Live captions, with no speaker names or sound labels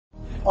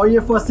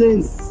Oye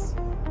Facens,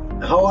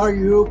 how are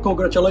you?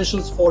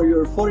 Congratulations for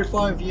your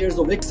 45 years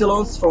of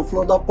excellence from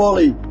Florida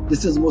Poly.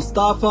 This is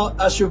Mustapha,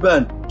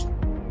 Achoubane.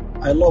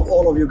 I love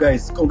all of you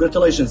guys.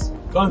 Congratulations.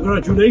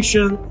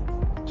 Congratulations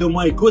to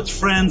my good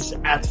friends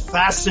at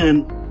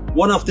Facens,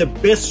 one of the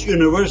best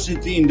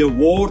university in the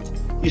world.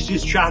 This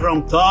is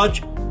Shahram,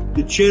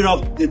 the chair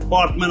of the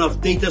Department of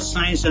Data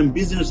Science and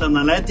Business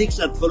Analytics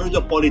at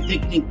Florida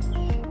Polytechnic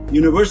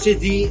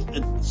University,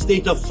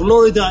 state of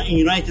Florida in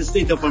United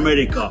States of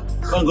America.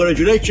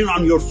 Congratulations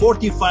on your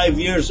 45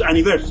 years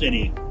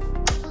anniversary.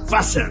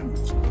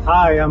 Facens.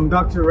 Hi, I'm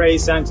Dr. Ray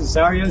Sanchez.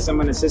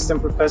 I'm an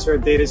assistant professor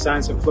of data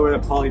science at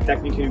Florida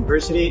Polytechnic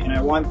University, and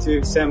I want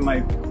to send my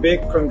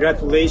big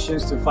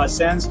congratulations to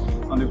Facens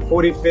on the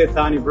 45th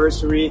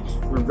anniversary.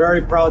 We're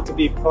very proud to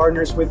be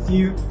partners with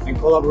you and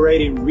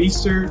collaborate in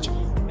research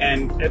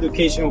and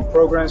educational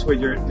programs with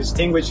your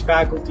distinguished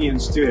faculty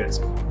and students.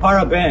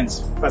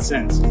 Parabéns,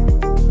 Facens.